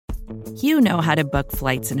You know how to book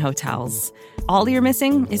flights and hotels. All you're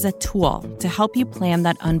missing is a tool to help you plan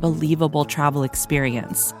that unbelievable travel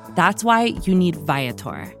experience. That's why you need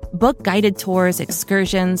Viator. Book guided tours,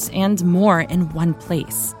 excursions, and more in one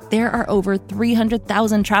place. There are over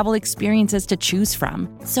 300,000 travel experiences to choose from,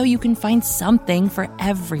 so you can find something for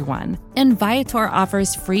everyone. And Viator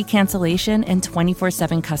offers free cancellation and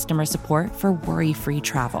 24/7 customer support for worry-free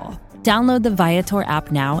travel. Download the Viator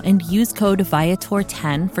app now and use code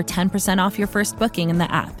Viator10 for 10% off your first booking in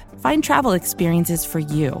the app. Find travel experiences for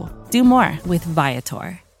you. Do more with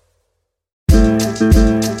Viator.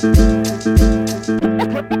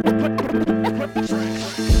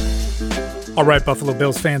 All right, Buffalo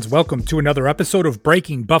Bills fans, welcome to another episode of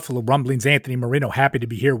Breaking Buffalo Rumblings. Anthony Marino, happy to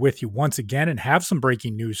be here with you once again and have some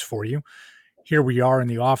breaking news for you. Here we are in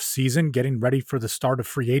the off season, getting ready for the start of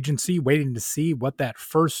free agency, waiting to see what that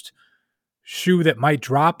first shoe that might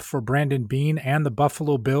drop for Brandon Beane and the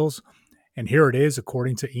Buffalo Bills. And here it is,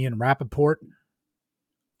 according to Ian Rappaport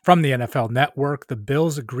from the NFL Network. The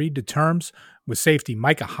Bills agreed to terms with safety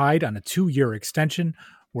Micah Hyde on a 2-year extension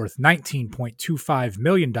worth $19.25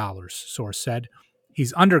 million, source said.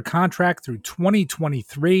 He's under contract through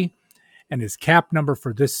 2023, and his cap number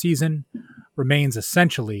for this season remains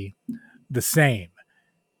essentially the same.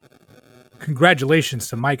 Congratulations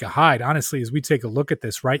to Micah Hyde. Honestly, as we take a look at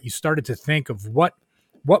this, right, you started to think of what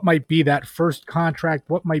might be that first contract,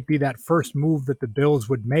 what might be that first move that the Bills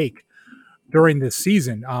would make during this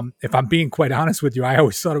season. If I'm being quite honest with you, I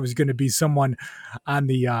always thought it was going to be someone on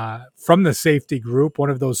the from the safety group, one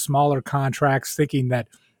of those smaller contracts, thinking that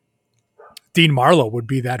Dean Marlowe would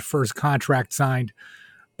be that first contract signed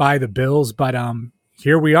by the Bills. But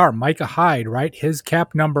here we are, Micah Hyde, right? His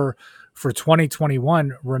cap number for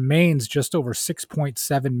 2021 remains just over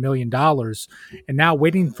 $6.7 million. And now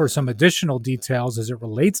waiting for some additional details as it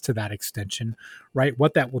relates to that extension, right?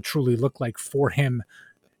 What that will truly look like for him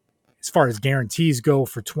as far as guarantees go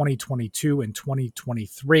for 2022 and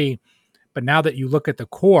 2023. But now that you look at the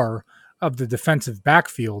core of the defensive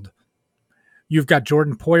backfield, you've got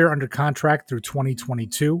Jordan Poyer under contract through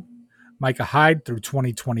 2022, Micah Hyde through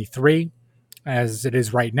 2023, as it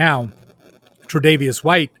is right now, Tre'Davious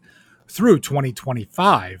White through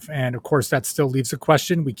 2025. And of course, that still leaves a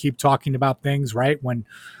question. We keep talking about things, right? When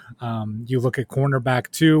you look at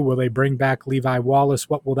cornerback 2, will they bring back Levi Wallace?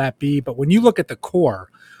 What will that be? But when you look at the core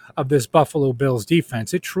of this Buffalo Bills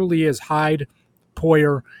defense, it truly is Hyde,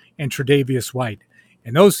 Poyer, and Tre'Davious White.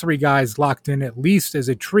 And those three guys locked in at least as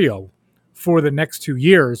a trio for the next 2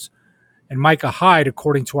 years. And Micah Hyde,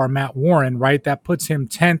 according to our Matt Warren, right, that puts him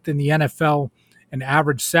 10th in the NFL in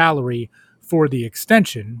average salary for the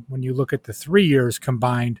extension. When you look at the 3 years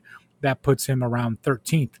combined, that puts him around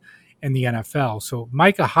 13th in the NFL. So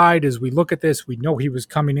Micah Hyde, as we look at this, we know he was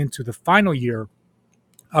coming into the final year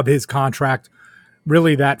of his contract,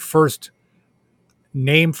 really that first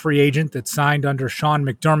name free agent that signed under Sean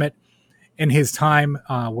McDermott in his time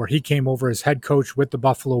where he came over as head coach with the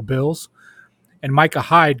Buffalo Bills. And Micah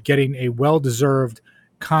Hyde getting a well-deserved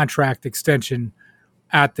contract extension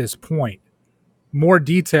at this point. More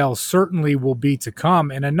details certainly will be to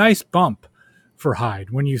come, and a nice bump for Hyde.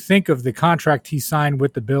 When you think of the contract he signed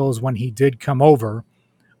with the Bills when he did come over,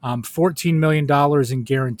 $14 million in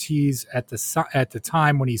guarantees at the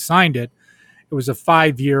time when he signed it. It was a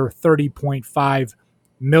 5-year, $30.5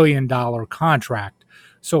 million contract.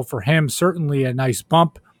 So for him, certainly a nice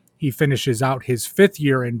bump. He finishes out his 5th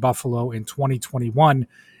year in Buffalo in 2021,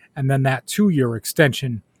 and then that 2-year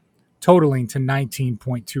extension totaling to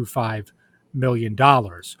 $19.25 million.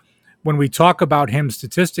 When we talk about him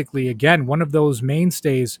statistically, again, one of those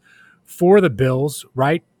mainstays for the Bills,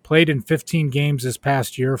 right? Played in 15 games this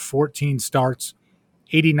past year, 14 starts,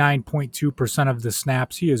 89.2% of the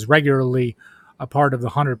snaps. He is regularly a part of the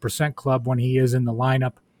 100% club when he is in the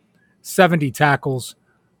lineup. 70 tackles,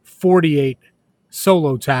 48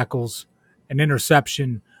 solo tackles, an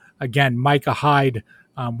interception. Again, Micah Hyde,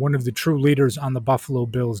 one of the true leaders on the Buffalo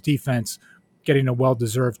Bills defense, getting a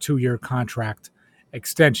well-deserved 2-year contract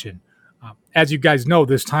extension. As you guys know,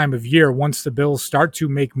 this time of year, once the Bills start to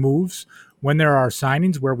make moves, when there are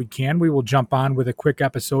signings where we can, we will jump on with a quick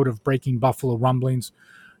episode of Breaking Buffalo Rumblings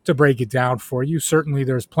to break it down for you. Certainly,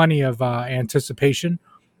 there's plenty of anticipation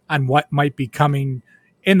on what might be coming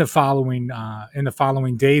in the following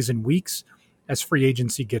days and weeks as free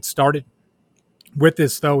agency gets started. With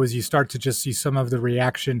this, though, as you start to just see some of the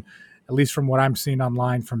reaction, at least from what I'm seeing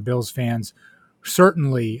online from Bills fans,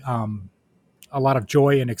 certainly a lot of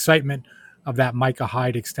joy and excitement of that Micah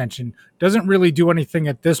Hyde extension. Doesn't really do anything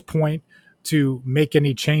at this point to make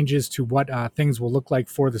any changes to what things will look like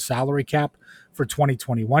for the salary cap for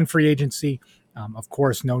 2021 free agency. Of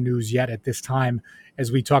course, no news yet at this time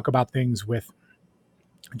as we talk about things with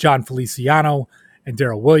John Feliciano and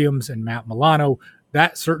Darrell Williams and Matt Milano.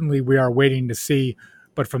 That certainly we are waiting to see.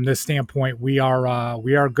 But from this standpoint, we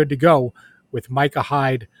are good to go with Micah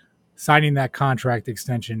Hyde signing that contract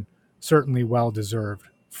extension. Certainly well deserved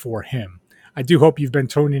for him. I do hope you've been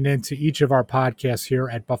tuning in to each of our podcasts here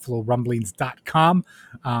at BuffaloRumblings.com.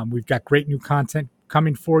 We've got great new content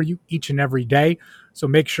coming for you each and every day. So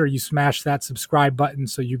make sure you smash that subscribe button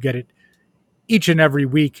so you get it each and every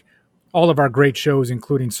week. All of our great shows,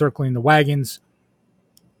 including Circling the Wagons,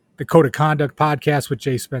 the Code of Conduct podcast with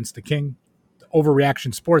Jay Spence the King, the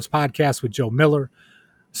Overreaction Sports podcast with Joe Miller,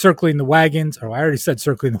 Circling the Wagons, I already said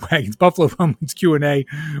Circling the Wagons, Buffalo Rumblings Q&A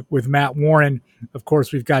with Matt Warren. Of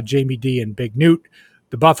course, we've got Jamie D and Big Newt,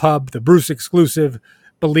 the Buff Hub, the Bruce exclusive,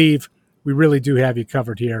 Believe. We really do have you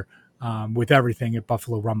covered here with everything at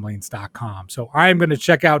BuffaloRumblings.com. So I'm going to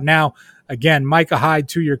check out now. Again, Micah Hyde,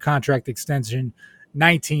 2-year contract extension,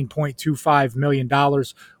 $19.25 million.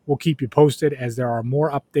 We'll keep you posted as there are more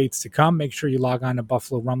updates to come. Make sure you log on to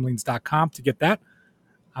BuffaloRumblings.com to get that.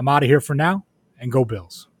 I'm out of here for now, and go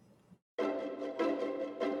Bills.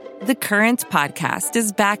 The Current podcast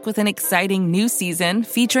is back with an exciting new season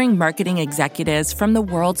featuring marketing executives from the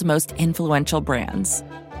world's most influential brands.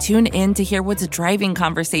 Tune in to hear what's driving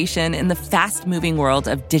conversation in the fast-moving world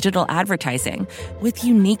of digital advertising with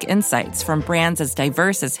unique insights from brands as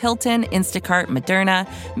diverse as Hilton, Instacart, Moderna,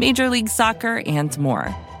 Major League Soccer, and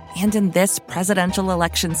more. And in this presidential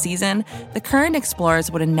election season, The Current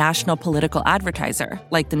explores what a national political advertiser,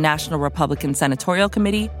 like the National Republican Senatorial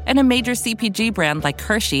Committee, and a major CPG brand like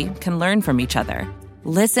Hershey can learn from each other.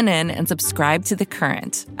 Listen in and subscribe to The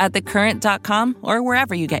Current at thecurrent.com or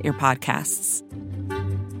wherever you get your podcasts.